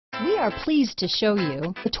We are pleased to show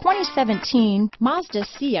you the 2017 Mazda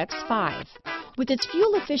CX-5. With its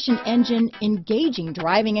fuel-efficient engine, engaging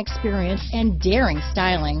driving experience, and daring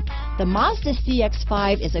styling, the Mazda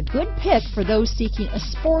CX-5 is a good pick for those seeking a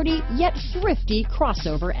sporty yet thrifty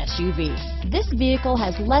crossover SUV. This vehicle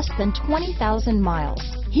has less than 20,000 miles.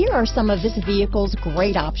 Here are some of this vehicle's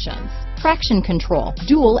great options: traction control,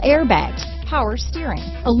 dual airbags, power steering,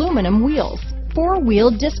 aluminum wheels, four-wheel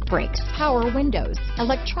disc brakes, power windows,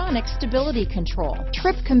 electronic stability control,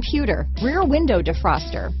 trip computer, rear window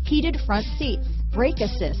defroster, heated front seats, brake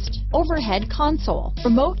assist, overhead console,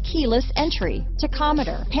 remote keyless entry,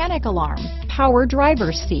 tachometer, panic alarm, power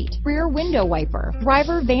driver's seat, rear window wiper,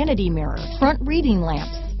 driver vanity mirror, front reading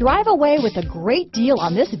lamps. Drive away with a great deal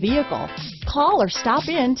on this vehicle. Call or stop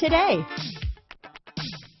in today.